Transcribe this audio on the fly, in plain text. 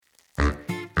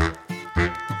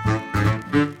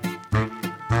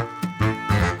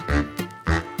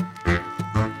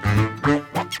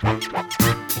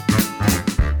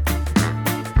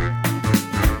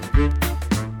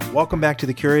Welcome back to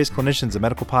the Curious Clinicians, a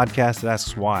medical podcast that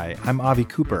asks why. I'm Avi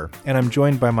Cooper, and I'm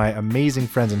joined by my amazing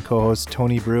friends and co-hosts,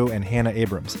 Tony Brew and Hannah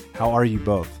Abrams. How are you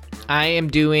both? I am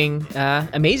doing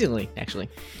amazingly, actually.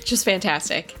 Just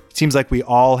fantastic. Seems like we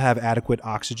all have adequate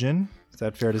oxygen. Is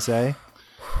that fair to say?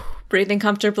 Breathing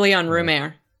comfortably on room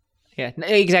air. Yeah,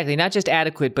 exactly. Not just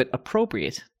adequate, but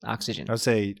appropriate oxygen. I would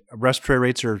say respiratory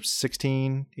rates are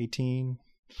 16, 18.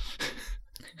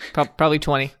 Probably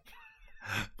 20.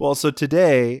 Well, so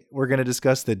today we're going to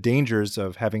discuss the dangers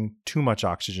of having too much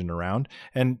oxygen around.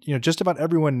 And, just about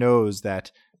everyone knows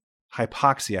that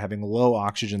hypoxia, having low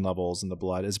oxygen levels in the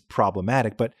blood, is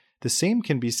problematic, but the same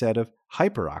can be said of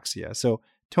hyperoxia. So,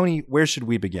 Tony, where should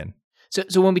we begin?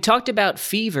 So when we talked about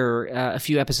fever a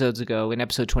few episodes ago, in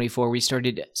episode 24, we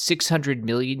started 600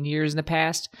 million years in the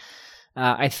past.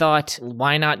 I thought,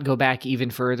 why not go back even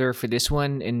further for this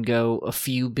one and go a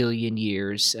few billion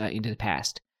years into the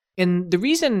past? And the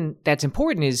reason that's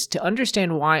important is to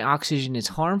understand why oxygen is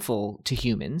harmful to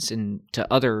humans and to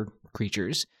other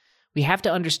creatures. We have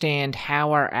to understand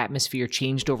how our atmosphere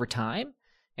changed over time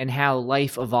and how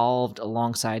life evolved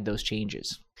alongside those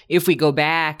changes. If we go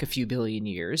back a few billion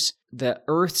years, the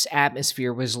Earth's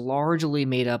atmosphere was largely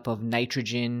made up of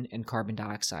nitrogen and carbon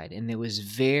dioxide, and there was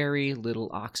very little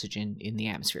oxygen in the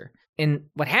atmosphere. And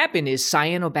what happened is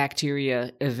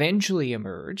cyanobacteria eventually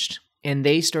emerged, and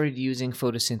they started using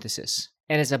photosynthesis.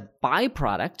 And as a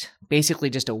byproduct,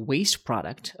 basically just a waste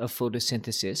product of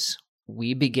photosynthesis,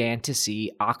 we began to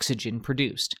see oxygen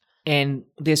produced. And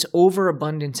this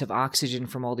overabundance of oxygen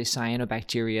from all these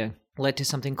cyanobacteria led to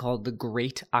something called the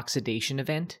Great Oxidation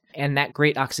Event. And that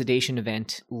Great Oxidation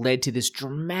Event led to this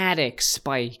dramatic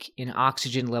spike in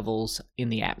oxygen levels in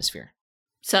the atmosphere.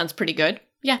 Sounds pretty good.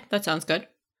 Yeah, that sounds good.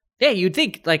 Yeah, you'd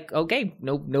think, okay,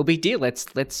 no big deal. Let's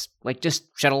just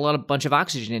shuttle a bunch of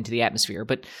oxygen into the atmosphere.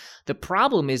 But the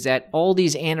problem is that all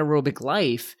these anaerobic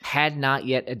life had not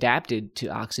yet adapted to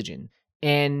oxygen.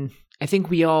 And I think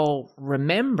we all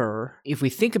remember, if we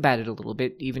think about it a little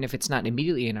bit, even if it's not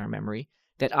immediately in our memory,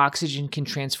 that oxygen can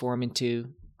transform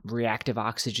into reactive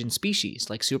oxygen species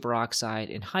like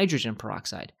superoxide and hydrogen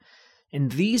peroxide.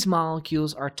 And these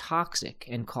molecules are toxic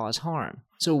and cause harm.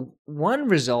 So one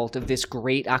result of this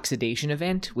great oxidation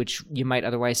event, which you might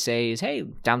otherwise say is, hey,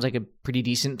 sounds like a pretty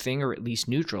decent thing or at least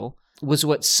neutral, was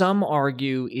what some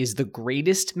argue is the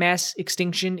greatest mass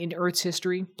extinction in Earth's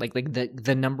history, like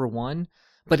the number one.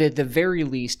 But at the very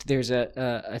least, there's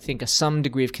I think some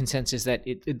degree of consensus that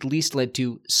it at least led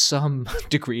to some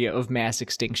degree of mass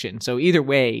extinction. So either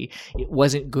way, it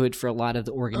wasn't good for a lot of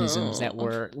the organisms that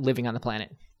were living on the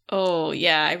planet. Oh,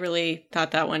 yeah, I really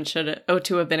thought that one ought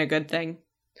to have been a good thing.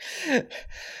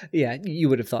 Yeah, you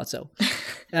would have thought so.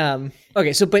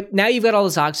 Okay, but now you've got all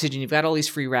this oxygen, you've got all these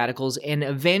free radicals, and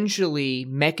eventually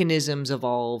mechanisms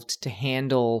evolved to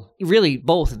handle really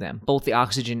both of them, both the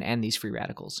oxygen and these free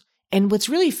radicals. And what's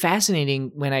really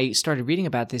fascinating when I started reading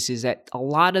about this is that a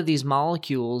lot of these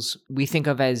molecules we think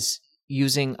of as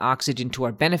using oxygen to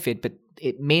our benefit, but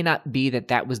it may not be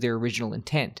that was their original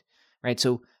intent, right?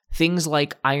 So things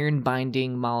like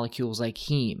iron-binding molecules like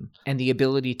heme and the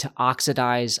ability to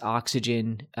oxidize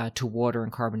oxygen to water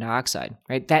and carbon dioxide,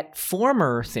 right? That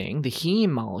former thing, the heme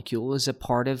molecule, is a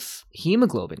part of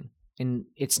hemoglobin, and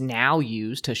it's now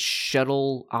used to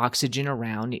shuttle oxygen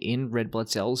around in red blood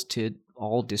cells to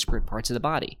all disparate parts of the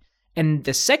body. And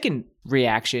the second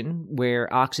reaction,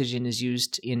 where oxygen is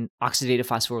used in oxidative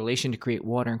phosphorylation to create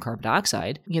water and carbon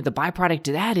dioxide, the byproduct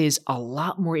of that is a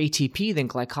lot more ATP than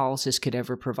glycolysis could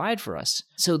ever provide for us.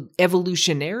 So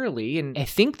evolutionarily, and I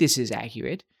think this is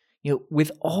accurate,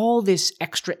 with all this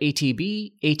extra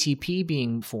ATP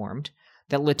being formed,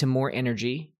 that led to more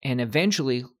energy and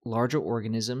eventually larger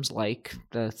organisms like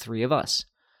the three of us.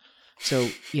 So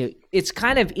it's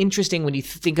kind of interesting when you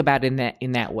think about it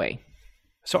in that way.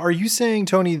 So are you saying,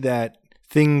 Tony, that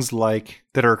things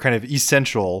that are kind of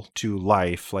essential to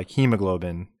life, like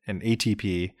hemoglobin and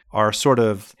ATP, are sort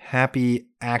of happy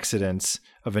accidents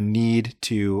of a need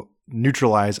to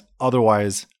neutralize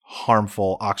otherwise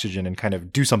harmful oxygen and kind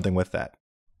of do something with that?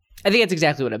 I think that's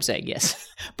exactly what I'm saying, yes.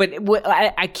 But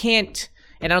I can't,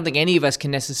 and I don't think any of us can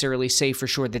necessarily say for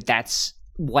sure that that's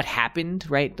what happened,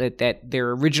 right? That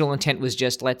their original intent was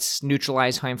just, let's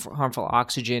neutralize harmful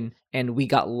oxygen, and we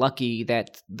got lucky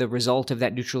that the result of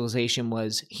that neutralization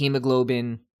was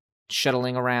hemoglobin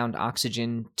shuttling around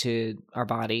oxygen to our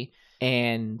body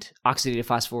and oxidative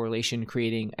phosphorylation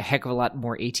creating a heck of a lot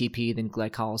more ATP than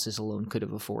glycolysis alone could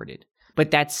have afforded.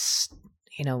 But that's,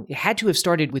 it had to have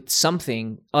started with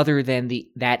something other than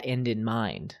that end in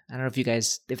mind. I don't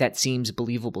know if that seems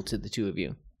believable to the two of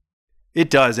you. It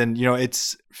does. And,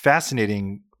 it's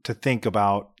fascinating to think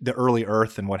about the early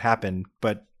Earth and what happened,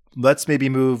 but let's maybe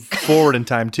move forward in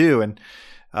time too. And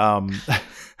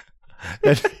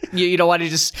you don't want to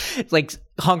just like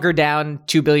hunker down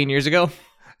 2 billion years ago?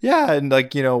 Yeah, and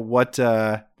like, what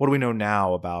do we know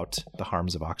now about the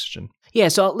harms of oxygen? Yeah,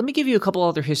 so let me give you a couple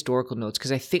other historical notes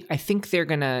because I think they're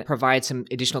going to provide some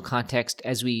additional context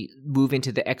as we move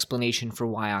into the explanation for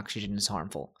why oxygen is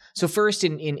harmful. So first,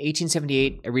 in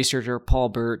 1878, a researcher, Paul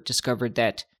Burt, discovered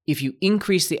that if you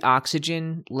increase the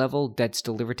oxygen level that's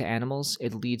delivered to animals,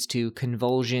 it leads to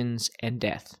convulsions and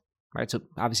death, right? So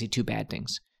obviously two bad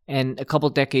things. And a couple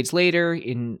decades later,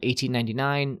 in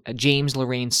 1899, James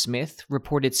Lorraine Smith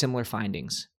reported similar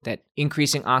findings, that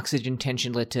increasing oxygen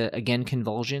tension led to, again,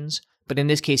 convulsions. But in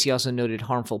this case, he also noted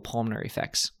harmful pulmonary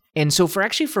effects. And so for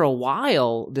a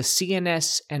while, the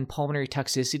CNS and pulmonary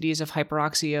toxicities of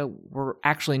hyperoxia were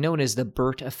actually known as the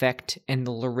Burt effect and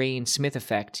the Lorraine-Smith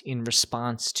effect in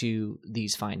response to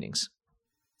these findings.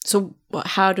 So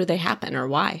how do they happen, or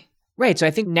why? Right. So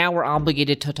I think now we're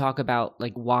obligated to talk about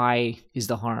like why is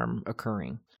the harm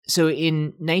occurring. So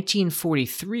in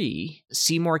 1943,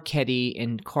 Seymour Ketty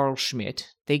and Carl Schmidt,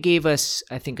 they gave us,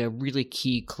 I think, a really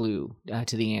key clue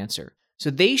to the answer. So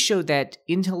they showed that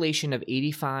inhalation of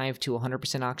 85 to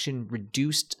 100% oxygen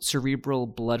reduced cerebral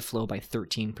blood flow by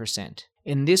 13%.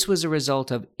 And this was a result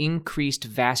of increased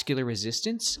vascular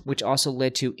resistance, which also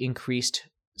led to increased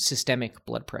systemic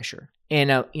blood pressure.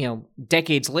 And,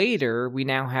 decades later, we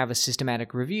now have a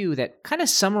systematic review that kind of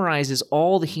summarizes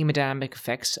all the hemodynamic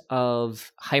effects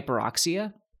of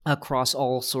hyperoxia across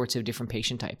all sorts of different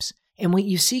patient types. And what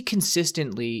you see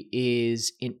consistently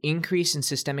is an increase in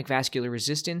systemic vascular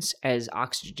resistance as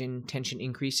oxygen tension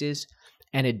increases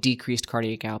and a decreased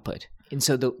cardiac output. And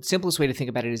so the simplest way to think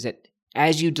about it is that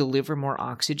as you deliver more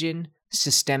oxygen,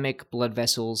 systemic blood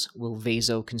vessels will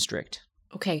vasoconstrict.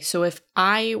 Okay, so if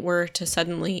I were to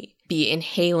suddenly be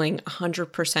inhaling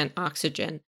 100%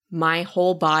 oxygen, my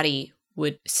whole body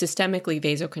would systemically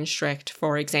vasoconstrict.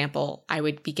 For example, I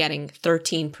would be getting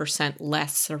 13%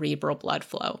 less cerebral blood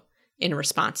flow in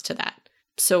response to that.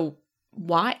 So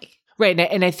why? Right,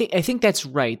 and I think that's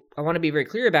right. I want to be very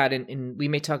clear about it, and we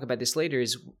may talk about this later,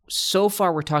 is so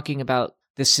far we're talking about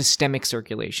the systemic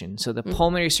circulation. So the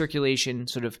pulmonary circulation,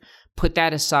 sort of put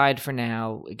that aside for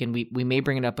now. Again, we may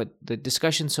bring it up, but the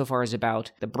discussion so far is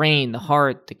about the brain, the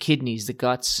heart, the kidneys, the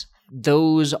guts.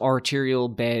 Those arterial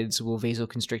beds will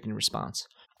vasoconstrict in response.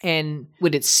 And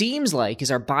what it seems like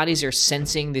is our bodies are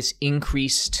sensing this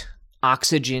increased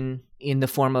oxygen in the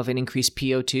form of an increased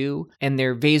PO2, and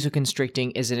they're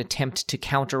vasoconstricting as an attempt to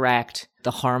counteract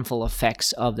the harmful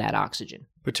effects of that oxygen.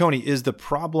 But Tony, is the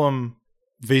problem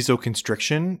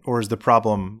vasoconstriction, or is the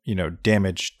problem,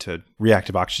 damage to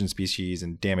reactive oxygen species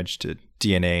and damage to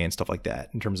DNA and stuff like that,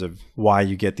 in terms of why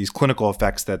you get these clinical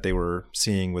effects that they were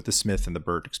seeing with the Smith and the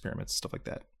Burt experiments, stuff like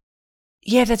that?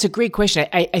 Yeah, that's a great question.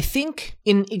 I think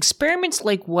in experiments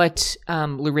like what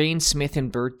Lorraine Smith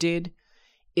and Burt did,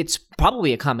 it's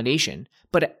probably a combination.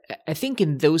 But I think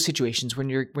in those situations, when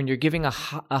you're giving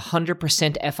 100%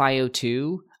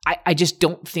 FiO2, I just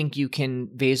don't think you can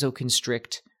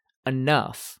vasoconstrict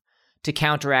enough to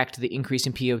counteract the increase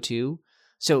in PO2.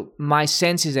 So my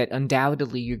sense is that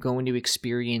undoubtedly you're going to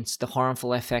experience the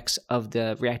harmful effects of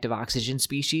the reactive oxygen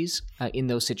species in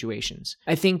those situations.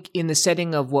 I think in the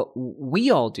setting of what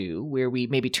we all do, where we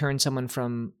maybe turn someone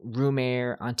from room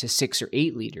air onto 6 or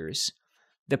 8 liters,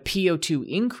 the PO2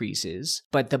 increases,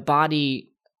 but the body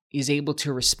is able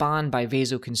to respond by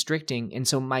vasoconstricting. And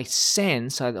so my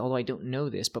sense, although I don't know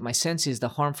this, but my sense is the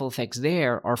harmful effects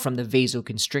there are from the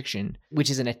vasoconstriction, which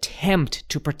is an attempt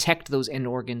to protect those end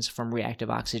organs from reactive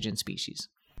oxygen species.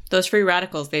 Those free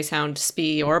radicals, they sound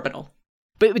spi orbital.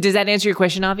 But does that answer your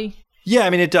question, Avi? Yeah, I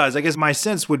mean, it does. I guess my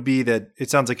sense would be that it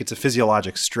sounds like it's a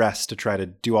physiologic stress to try to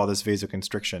do all this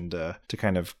vasoconstriction to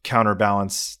kind of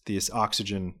counterbalance this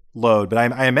oxygen load. But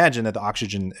I imagine that the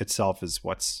oxygen itself is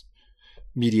what's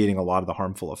mediating a lot of the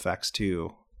harmful effects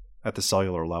too at the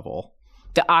cellular level.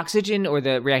 The oxygen or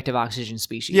the reactive oxygen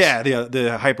species? Yeah,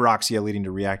 the hyperoxia leading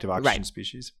to reactive oxygen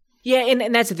species. Yeah,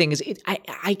 and that's the thing is it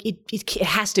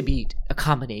has to be a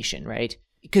combination, right?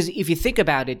 Because if you think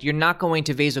about it, you're not going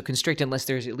to vasoconstrict unless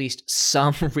there's at least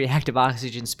some reactive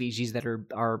oxygen species that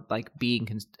are like being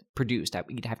produced.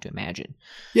 You'd have to imagine.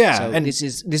 Yeah, so and this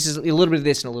is a little bit of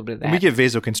this and a little bit of that. We give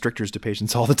vasoconstrictors to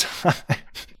patients all the time.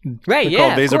 Right? They're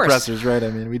called vasopressors, right? I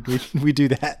mean, we do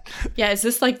that. Yeah, is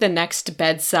this like the next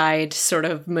bedside sort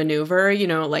of maneuver?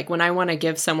 Like when I want to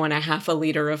give someone a half a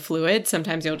liter of fluid,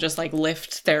 sometimes you'll just like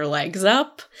lift their legs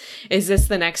up. Is this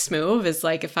the next move? Is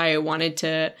like if I wanted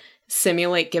to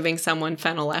simulate giving someone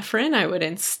phenylephrine, I would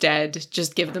instead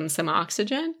just give them some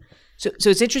oxygen?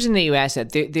 So it's interesting that you asked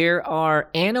that. There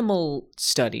are animal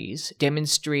studies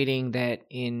demonstrating that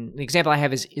an example I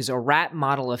have is a rat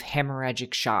model of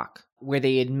hemorrhagic shock, where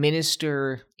they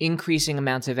administer increasing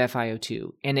amounts of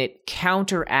FiO2, and it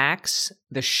counteracts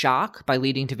the shock by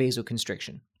leading to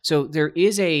vasoconstriction. So there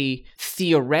is a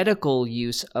theoretical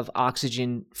use of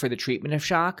oxygen for the treatment of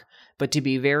shock, but to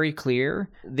be very clear,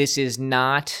 this is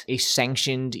not a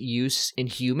sanctioned use in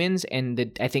humans,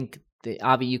 and I think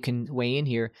Avi, you can weigh in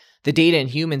here. The data in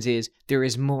humans is there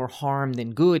is more harm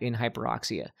than good in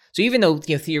hyperoxia. So even though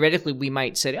theoretically we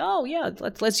might say, oh yeah,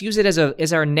 let's use it as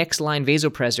our next line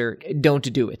vasopressor,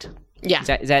 don't do it. Yeah,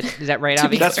 is that right,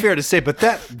 Avi? That's fair to say, but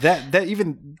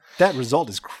that result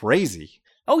is crazy.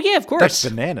 Oh yeah, of course. That's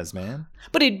bananas, man.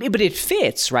 But it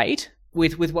fits right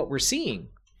with what we're seeing.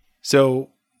 So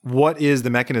what is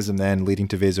the mechanism then leading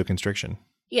to vasoconstriction?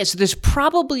 Yeah, so there's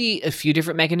probably a few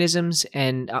different mechanisms,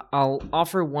 and I'll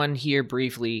offer one here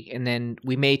briefly, and then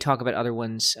we may talk about other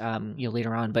ones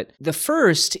later on. But the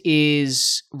first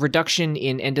is reduction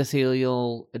in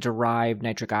endothelial-derived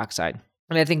nitric oxide.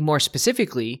 And I think more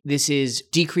specifically, this is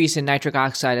decrease in nitric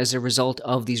oxide as a result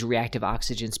of these reactive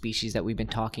oxygen species that we've been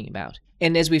talking about.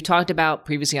 And as we've talked about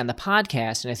previously on the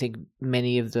podcast, and I think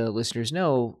many of the listeners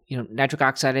know, nitric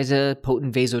oxide is a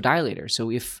potent vasodilator.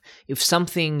 So if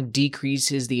something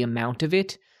decreases the amount of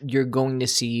it, you're going to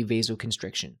see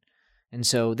vasoconstriction. And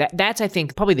so that's, I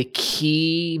think, probably the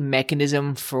key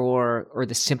mechanism or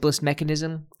the simplest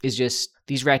mechanism is just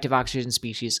these reactive oxygen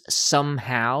species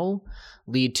somehow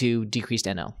lead to decreased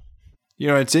NO.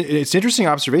 It's interesting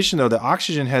observation, though, that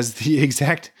oxygen has the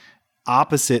exact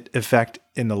opposite effect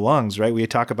in the lungs, right? We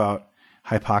talk about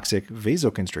hypoxic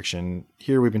vasoconstriction.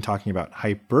 Here we've been talking about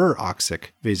hyperoxic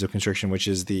vasoconstriction, which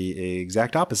is the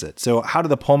exact opposite. So how do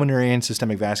the pulmonary and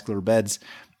systemic vascular beds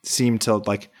seem to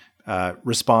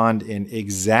respond in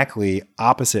exactly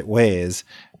opposite ways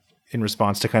in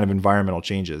response to kind of environmental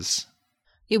changes?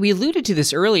 Yeah, we alluded to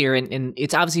this earlier, and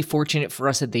it's obviously fortunate for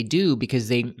us that they do, because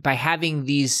by having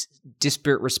these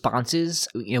disparate responses,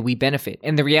 we benefit.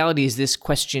 And the reality is this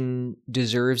question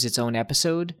deserves its own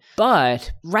episode.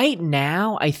 But right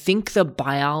now, I think the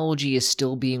biology is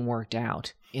still being worked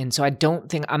out. And so I'm not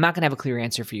going to have a clear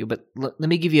answer for you, but let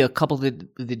me give you a couple of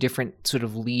the different sort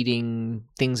of leading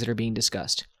things that are being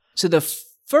discussed. So the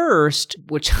first,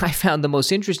 which I found the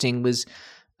most interesting, was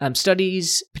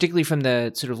studies, particularly from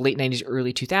the sort of late 90s,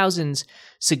 early 2000s,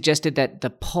 suggested that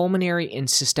the pulmonary and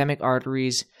systemic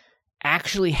arteries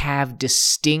actually have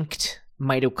distinct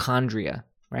mitochondria,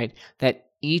 right? That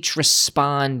each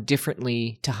respond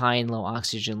differently to high and low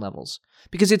oxygen levels.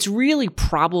 Because it's really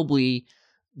probably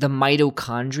the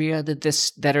mitochondria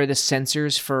that are the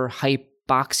sensors for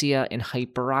hypoxia and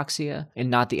hyperoxia, and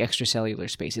not the extracellular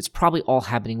space. It's probably all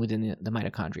happening within the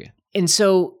mitochondria. And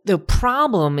so the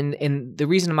problem, and the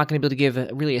reason I'm not going to be able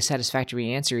to give a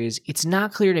satisfactory answer, is it's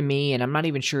not clear to me, and I'm not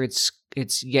even sure it's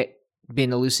yet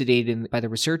been elucidated by the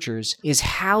researchers, is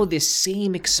how this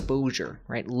same exposure,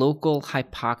 right, local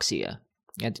hypoxia,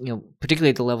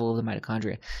 particularly at the level of the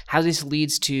mitochondria, how this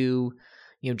leads to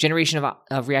generation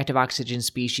of reactive oxygen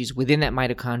species within that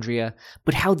mitochondria,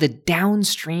 but how the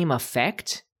downstream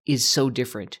effect is so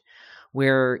different,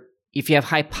 where if you have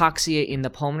hypoxia in the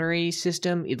pulmonary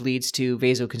system, it leads to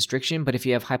vasoconstriction, but if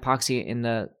you have hypoxia in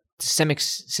the systemic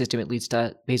system, it leads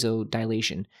to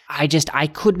vasodilation. I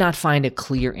could not find a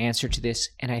clear answer to this,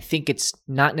 and I think it's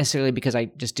not necessarily because I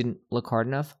just didn't look hard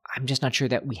enough. I'm just not sure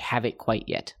that we have it quite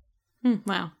yet.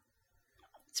 Wow.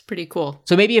 It's pretty cool.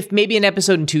 So maybe an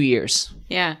episode in 2 years.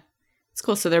 Yeah. It's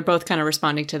cool. So they're both kind of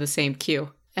responding to the same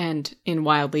cue and in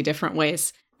wildly different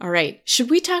ways. All right. Should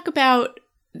we talk about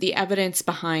the evidence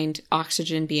behind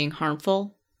oxygen being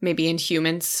harmful, maybe in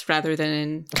humans rather than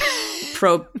in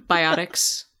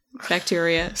probiotics,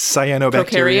 bacteria,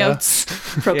 cyanobacteria,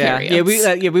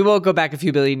 prokaryotes? Yeah, we won't go back a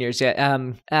few billion years yet.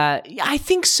 I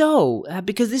think so,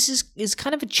 because this is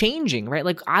kind of a changing, right?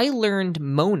 Like I learned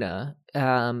MONA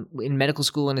in medical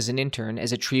school and as an intern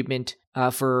as a treatment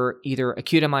for either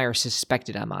acute MI or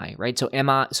suspected MI, right? So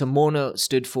MONA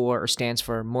stands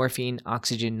for morphine,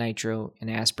 oxygen, nitro, and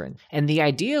aspirin. And the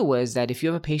idea was that if you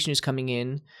have a patient who's coming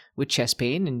in with chest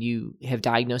pain and you have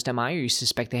diagnosed MI or you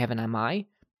suspect they have an MI,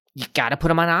 you got to put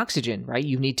them on oxygen, right?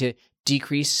 You need to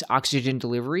decrease oxygen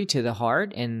delivery to the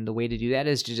heart, and the way to do that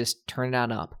is to just turn it on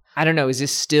up. I don't know, is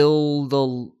this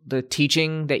still the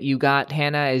teaching that you got,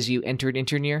 Hannah, as you entered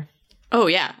intern year? Oh,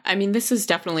 yeah. I mean, this is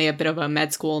definitely a bit of a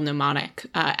med school mnemonic.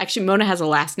 Actually, MONA has a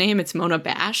last name. It's Mona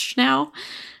Bash now.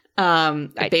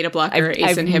 Beta blocker,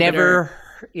 ACE inhibitor.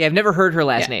 I've never heard her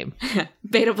last name.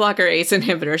 Beta blocker, ACE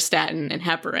inhibitor, statin, and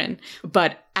heparin.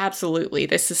 But absolutely,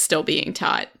 this is still being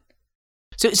taught.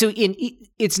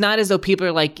 It's not as though people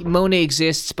are like, Mona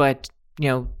exists, but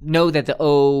know that the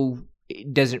O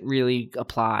doesn't really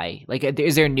apply. Like,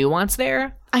 is there a nuance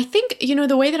there? I think,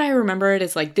 the way that I remember it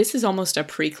is like, this is almost a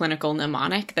preclinical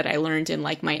mnemonic that I learned in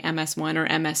like my MS1 or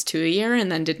MS2 year and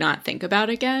then did not think about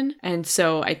again. And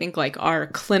so I think like our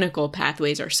clinical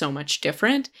pathways are so much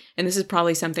different. And this is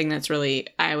probably something that's really,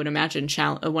 I would imagine,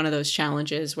 one of those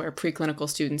challenges where preclinical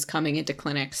students coming into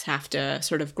clinics have to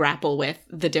sort of grapple with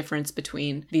the difference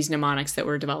between these mnemonics that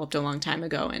were developed a long time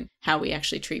ago and how we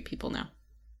actually treat people now.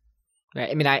 Right.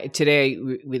 I mean, today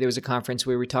there was a conference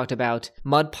where we talked about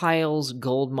mud piles,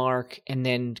 Goldmark, and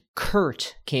then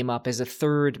CURT came up as a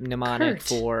third mnemonic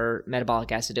for metabolic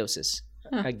acidosis,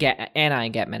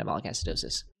 anion gap metabolic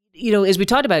acidosis. As we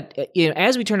talked about,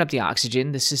 as we turn up the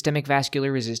oxygen, the systemic vascular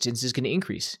resistance is going to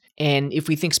increase. And if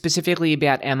we think specifically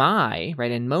about MI,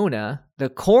 right, and Mona, the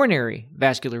coronary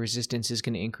vascular resistance is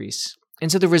going to increase. And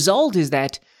so the result is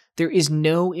that there is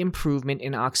no improvement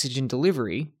in oxygen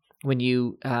delivery when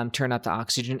you turn up the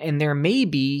oxygen, and there may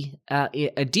be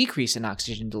a decrease in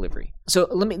oxygen delivery. So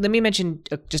let me mention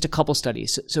just a couple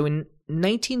studies. So in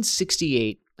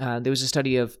 1968, there was a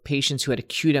study of patients who had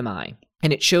acute MI,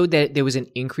 and it showed that there was an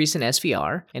increase in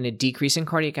SVR and a decrease in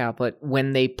cardiac output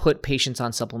when they put patients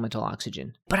on supplemental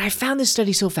oxygen. But I found this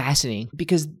study so fascinating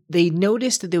because they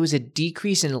noticed that there was a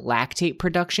decrease in lactate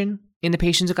production in the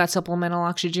patients who got supplemental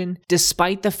oxygen,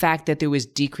 despite the fact that there was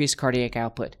decreased cardiac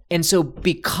output. And so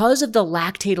because of the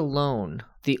lactate alone,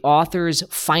 the author's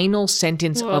final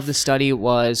sentence of the study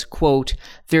was, quote,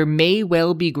 "There may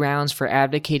well be grounds for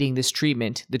advocating this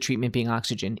treatment," the treatment being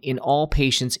oxygen, "in all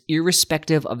patients,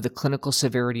 irrespective of the clinical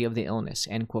severity of the illness,"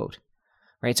 end quote.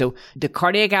 Right? So the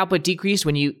cardiac output decreased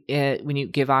when you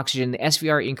give oxygen, the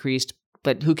SVR increased,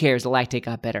 but who cares? The lactate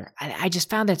got better. I just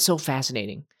found that so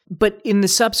fascinating. But in the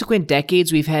subsequent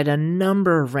decades, we've had a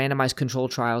number of randomized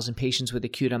controlled trials in patients with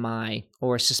acute MI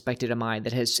or suspected MI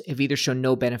that have either shown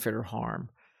no benefit or harm.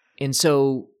 And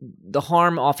so the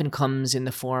harm often comes in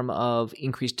the form of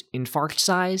increased infarct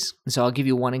size. And so I'll give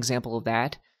you one example of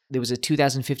that. There was a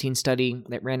 2015 study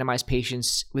that randomized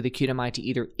patients with acute MI to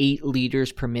either 8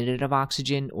 liters per minute of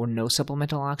oxygen or no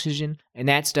supplemental oxygen. And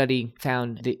that study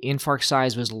found the infarct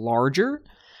size was larger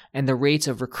and the rates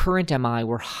of recurrent MI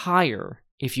were higher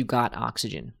if you got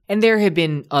oxygen. And there have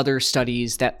been other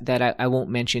studies that I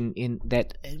won't mention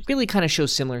that really kind of show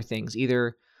similar things,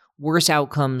 either worse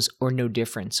outcomes or no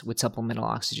difference with supplemental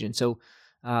oxygen. So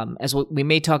as we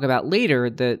may talk about later,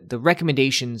 the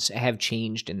recommendations have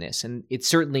changed in this, and it's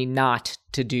certainly not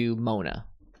to do Mona.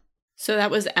 So that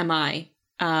was MI.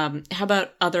 How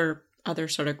about other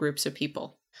sort of groups of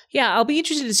people? Yeah, I'll be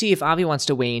interested to see if Avi wants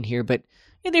to weigh in here, but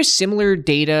there's similar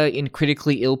data in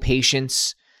critically ill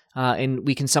patients, and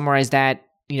we can summarize that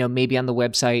maybe on the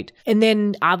website. And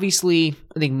then obviously,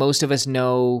 I think most of us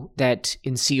know that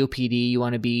in COPD, you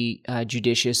want to be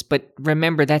judicious, but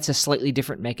remember that's a slightly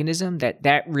different mechanism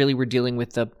that really we're dealing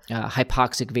with the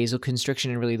hypoxic vasoconstriction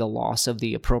and really the loss of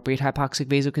the appropriate hypoxic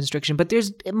vasoconstriction. But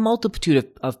there's a multitude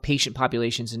of patient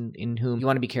populations in whom you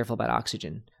want to be careful about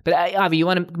oxygen. But Avi, you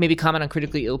want to maybe comment on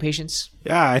critically ill patients?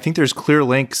 Yeah, I think there's clear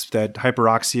links that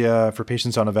hyperoxia for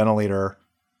patients on a ventilator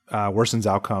worsens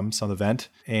outcomes on the vent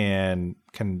and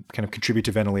can kind of contribute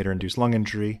to ventilator-induced lung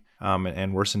injury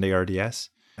and worsened ARDS.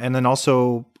 And then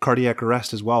also cardiac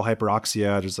arrest as well.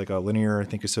 Hyperoxia, there's like a linear,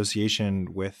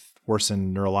 association with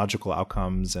worsened neurological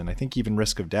outcomes and I think even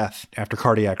risk of death after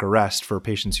cardiac arrest for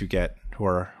patients who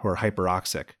are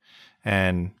hyperoxic.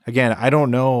 And again, I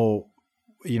don't know,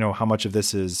 how much of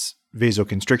this is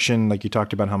vasoconstriction, like you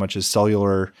talked about, how much is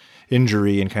cellular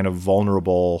injury and kind of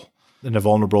in a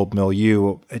vulnerable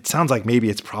milieu. It sounds like maybe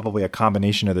it's probably a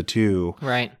combination of the two.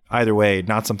 Right. Either way,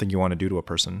 not something you want to do to a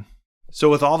person. So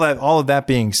with all of that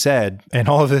being said, and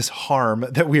all of this harm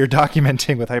that we are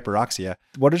documenting with hyperoxia,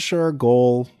 what is our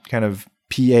goal kind of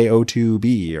PaO2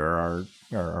 be or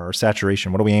our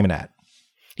saturation? What are we aiming at?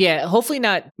 Yeah, hopefully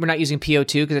we're not using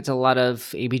PO2 because it's a lot of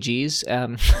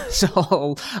ABGs.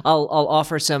 So I'll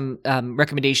offer some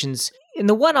recommendations. And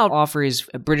the one I'll offer is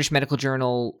a British Medical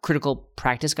Journal critical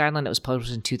practice guideline that was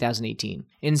published in 2018.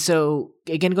 And so,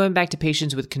 again, going back to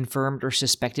patients with confirmed or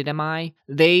suspected MI,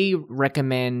 they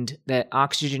recommend that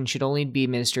oxygen should only be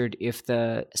administered if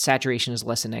the saturation is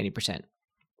less than 90%.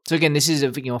 So again, this is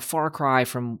a far cry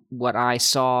from what I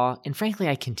saw, and frankly,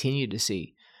 I continue to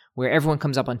see, where everyone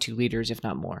comes up on 2 liters, if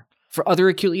not more. For other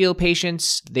acutely ill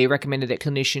patients, they recommended that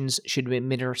clinicians should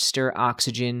administer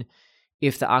oxygen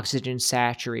if the oxygen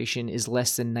saturation is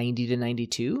less than 90 to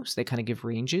 92, so they kind of give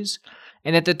ranges,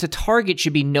 and that the target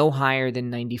should be no higher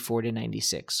than 94 to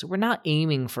 96. So we're not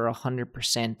aiming for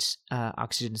 100%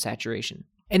 oxygen saturation.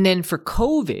 And then for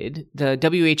COVID, the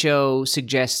WHO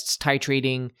suggests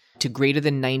titrating to greater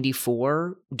than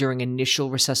 94 during initial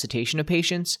resuscitation of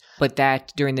patients, but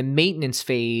that during the maintenance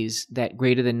phase, that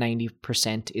greater than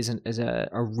 90% is a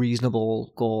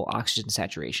reasonable goal oxygen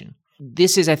saturation.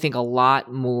 This is, I think, a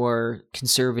lot more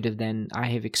conservative than I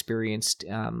have experienced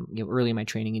early in my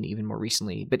training and even more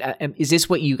recently. But is this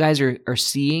what you guys are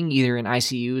seeing either in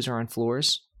ICUs or on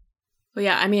floors? Well,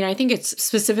 yeah, I mean, I think it's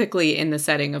specifically in the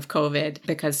setting of COVID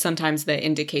because sometimes the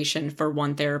indication for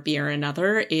one therapy or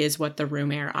another is what the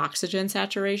room air oxygen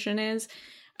saturation is.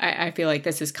 I feel like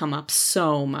this has come up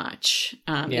so much.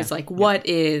 It's like, what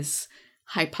is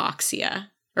hypoxia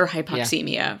or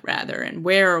hypoxemia rather? And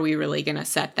where are we really going to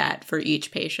set that for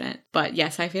each patient? But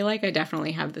yes, I feel like I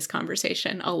definitely have this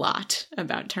conversation a lot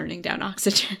about turning down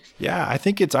oxygen. Yeah,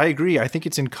 I agree. I think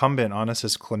it's incumbent on us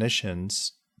as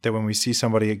clinicians that when we see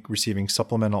somebody receiving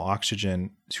supplemental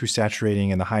oxygen who's saturating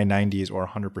in the high 90s or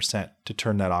 100%, to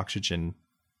turn that oxygen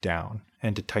down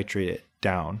and to titrate it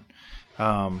down.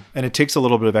 And it takes a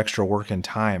little bit of extra work and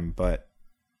time, but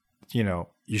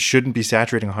you shouldn't be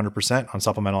saturating 100% on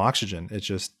supplemental oxygen. It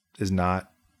just is not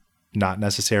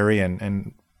necessary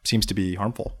and seems to be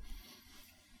harmful.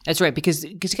 That's right, because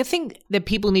the thing that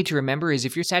people need to remember is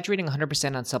if you're saturating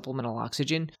 100% on supplemental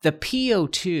oxygen, the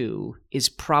PO2 is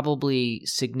probably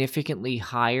significantly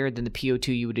higher than the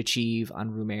PO2 you would achieve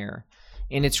on room air.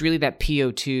 And it's really that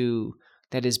PO2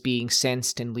 that is being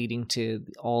sensed and leading to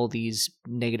all these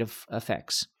negative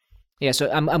effects. Yeah,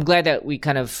 so I'm glad that we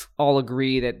kind of all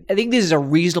agree that I think this is a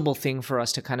reasonable thing for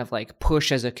us to kind of like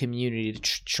push as a community to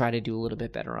try to do a little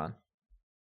bit better on.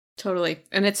 Totally.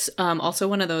 And it's also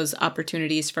one of those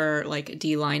opportunities for like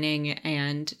de-lining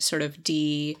and sort of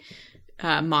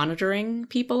monitoring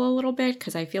people a little bit,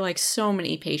 because I feel like so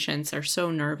many patients are so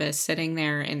nervous sitting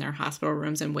there in their hospital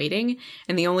rooms and waiting.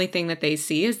 And the only thing that they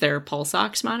see is their pulse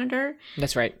ox monitor.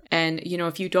 That's right. And,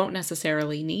 if you don't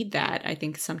necessarily need that, I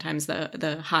think sometimes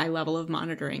the high level of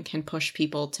monitoring can push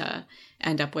people to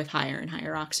end up with higher and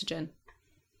higher oxygen.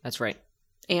 That's right.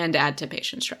 And add to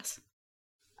patient stress.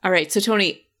 All right. So,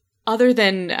 Tony, other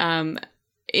than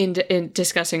in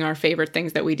discussing our favorite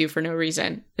things that we do for no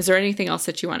reason, is there anything else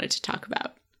that you wanted to talk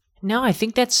about? No, I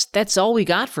think that's all we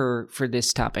got for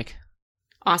this topic.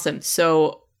 Awesome.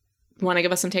 So, want to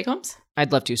give us some take-homes?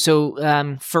 I'd love to.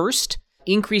 So, first,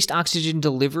 increased oxygen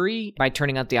delivery by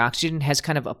turning out the oxygen has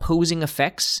kind of opposing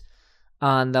effects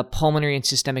on the pulmonary and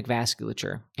systemic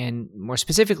vasculature. And more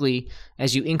specifically,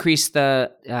 as you increase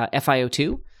the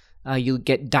FiO2, you'll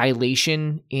get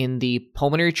dilation in the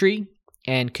pulmonary tree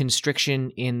and constriction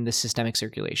in the systemic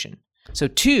circulation. So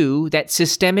 2, that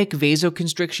systemic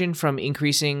vasoconstriction from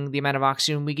increasing the amount of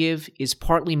oxygen we give is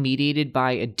partly mediated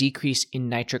by a decrease in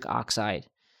nitric oxide.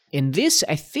 And this,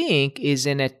 I think, is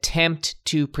an attempt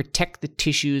to protect the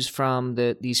tissues from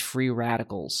these free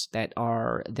radicals that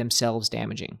are themselves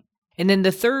damaging. And then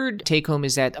the third take-home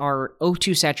is that our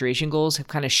O2 saturation goals have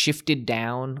kind of shifted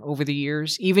down over the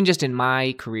years. Even just in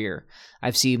my career,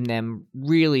 I've seen them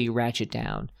really ratchet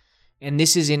down. And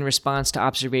this is in response to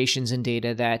observations and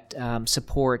data that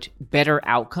support better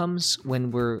outcomes when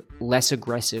we're less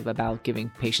aggressive about giving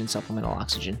patients supplemental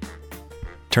oxygen.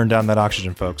 Turn down that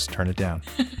oxygen, folks. Turn it down.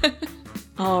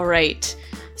 All right.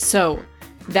 So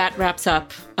that wraps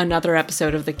up another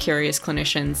episode of The Curious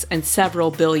Clinicians and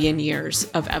several billion years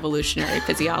of evolutionary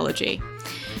physiology.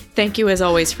 Thank you, as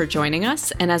always, for joining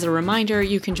us. And as a reminder,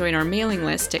 you can join our mailing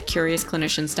list at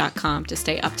curiousclinicians.com to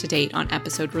stay up to date on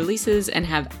episode releases and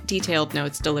have detailed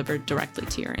notes delivered directly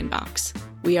to your inbox.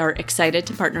 We are excited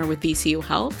to partner with VCU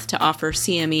Health to offer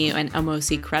CME and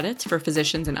MOC credits for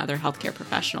physicians and other healthcare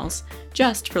professionals,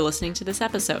 just for listening to this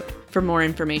episode. For more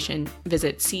information,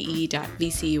 visit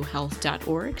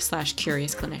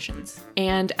ce.vcuhealth.org/curiousclinicians.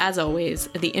 And as always,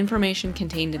 the information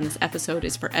contained in this episode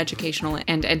is for educational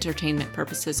and entertainment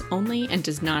purposes only and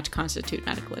does not constitute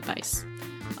medical advice.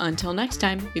 Until next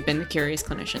time, we've been the Curious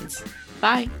Clinicians.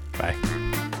 Bye. Bye.